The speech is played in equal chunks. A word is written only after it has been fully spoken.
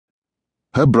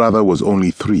Her brother was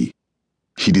only 3.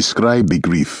 She described the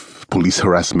grief, police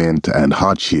harassment, and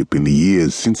hardship in the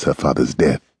years since her father's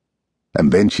death.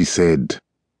 And then she said,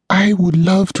 "I would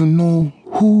love to know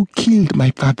who killed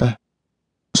my father.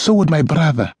 So would my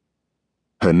brother."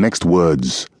 Her next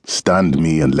words stunned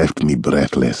me and left me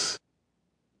breathless.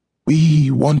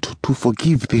 "We want to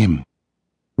forgive them.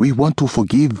 We want to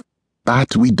forgive,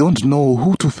 but we don't know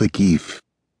who to forgive."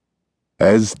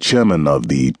 As chairman of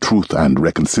the Truth and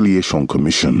Reconciliation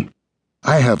Commission,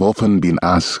 I have often been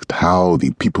asked how the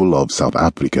people of South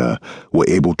Africa were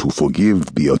able to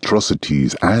forgive the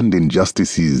atrocities and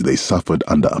injustices they suffered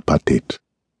under apartheid.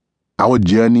 Our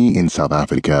journey in South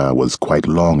Africa was quite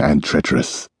long and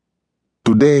treacherous.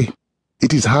 Today,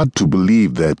 it is hard to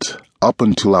believe that up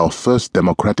until our first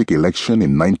democratic election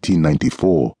in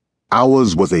 1994,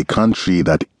 ours was a country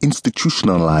that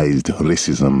institutionalized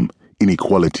racism,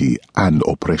 inequality, and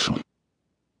oppression.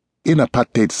 In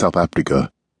apartheid South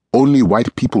Africa, only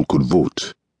white people could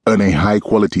vote, earn a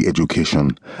high-quality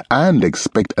education, and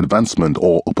expect advancement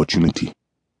or opportunity.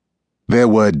 There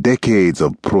were decades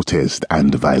of protest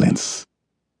and violence.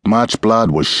 Much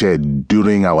blood was shed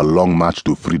during our long march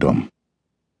to freedom.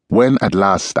 When at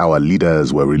last our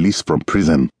leaders were released from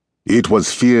prison, it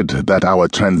was feared that our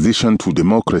transition to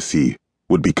democracy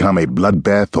would become a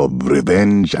bloodbath of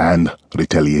revenge and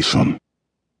retaliation.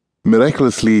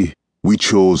 Miraculously, we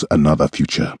chose another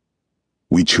future.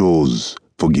 We chose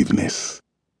forgiveness.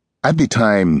 At the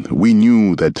time, we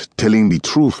knew that telling the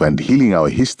truth and healing our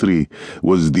history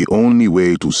was the only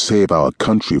way to save our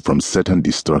country from certain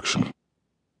destruction.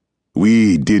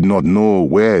 We did not know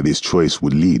where this choice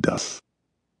would lead us.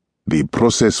 The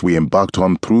process we embarked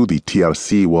on through the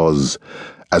TRC was,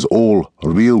 as all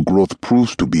real growth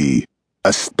proves to be,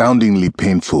 astoundingly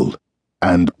painful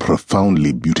and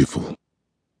profoundly beautiful.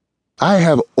 I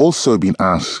have also been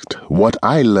asked what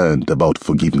I learned about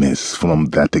forgiveness from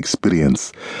that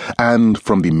experience and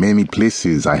from the many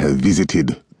places I have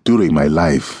visited during my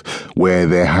life where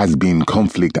there has been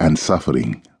conflict and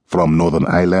suffering, from Northern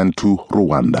Ireland to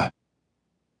Rwanda.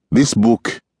 This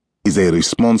book is a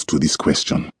response to this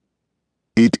question.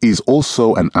 It is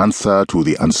also an answer to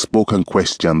the unspoken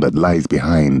question that lies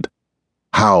behind: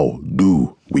 how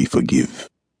do we forgive?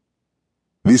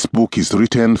 This book is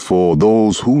written for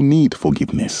those who need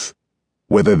forgiveness,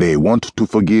 whether they want to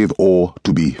forgive or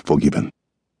to be forgiven.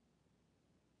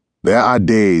 There are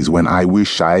days when I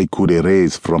wish I could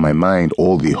erase from my mind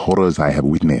all the horrors I have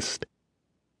witnessed.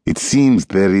 It seems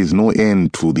there is no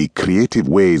end to the creative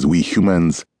ways we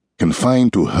humans can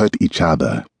find to hurt each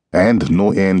other, and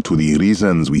no end to the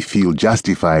reasons we feel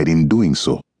justified in doing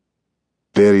so.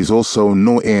 There is also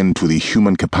no end to the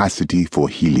human capacity for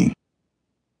healing.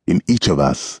 In each of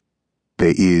us,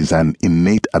 there is an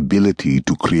innate ability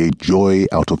to create joy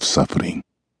out of suffering,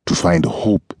 to find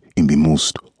hope in the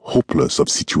most hopeless of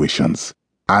situations,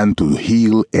 and to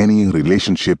heal any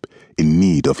relationship in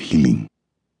need of healing.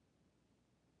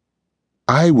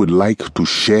 I would like to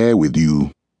share with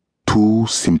you 2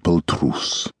 simple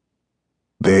truths.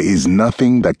 There is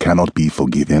nothing that cannot be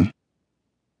forgiven,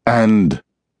 and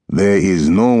there is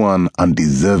no one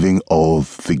undeserving of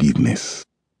forgiveness.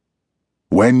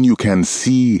 When you can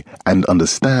see and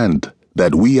understand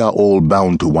that we are all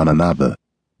bound to one another,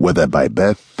 whether by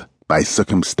birth, by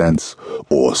circumstance,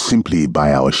 or simply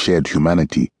by our shared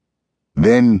humanity,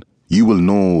 then you will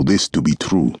know this to be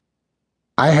true.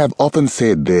 I have often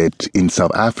said that in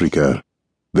South Africa,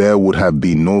 there would have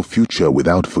been no future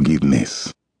without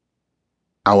forgiveness.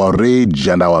 Our rage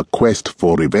and our quest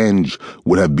for revenge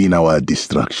would have been our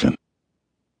destruction.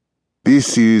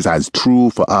 This is as true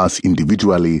for us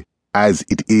individually as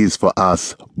it is for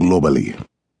us globally.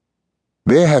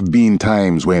 There have been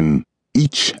times when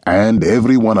each and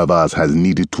every one of us has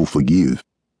needed to forgive.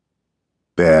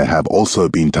 There have also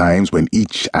been times when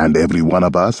each and every one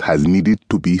of us has needed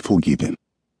to be forgiven.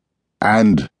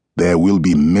 And there will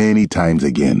be many times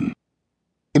again.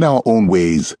 In our own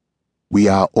ways, we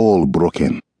are all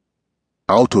broken.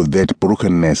 Out of that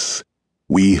brokenness,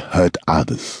 we hurt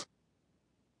others.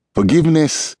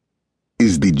 Forgiveness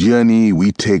is the journey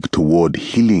we take toward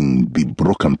healing the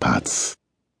broken parts.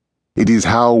 It is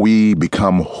how we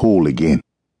become whole again.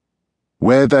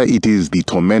 Whether it is the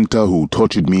tormentor who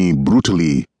tortured me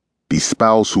brutally, the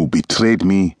spouse who betrayed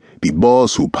me, the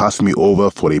boss who passed me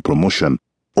over for a promotion,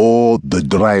 or the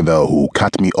driver who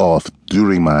cut me off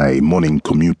during my morning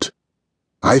commute,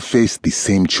 I face the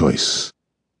same choice: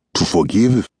 to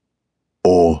forgive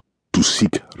or to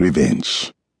seek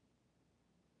revenge.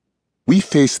 We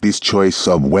face this choice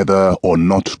of whether or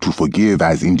not to forgive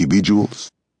as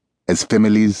individuals, as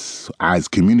families, as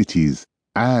communities,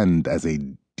 and as a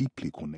deeply connected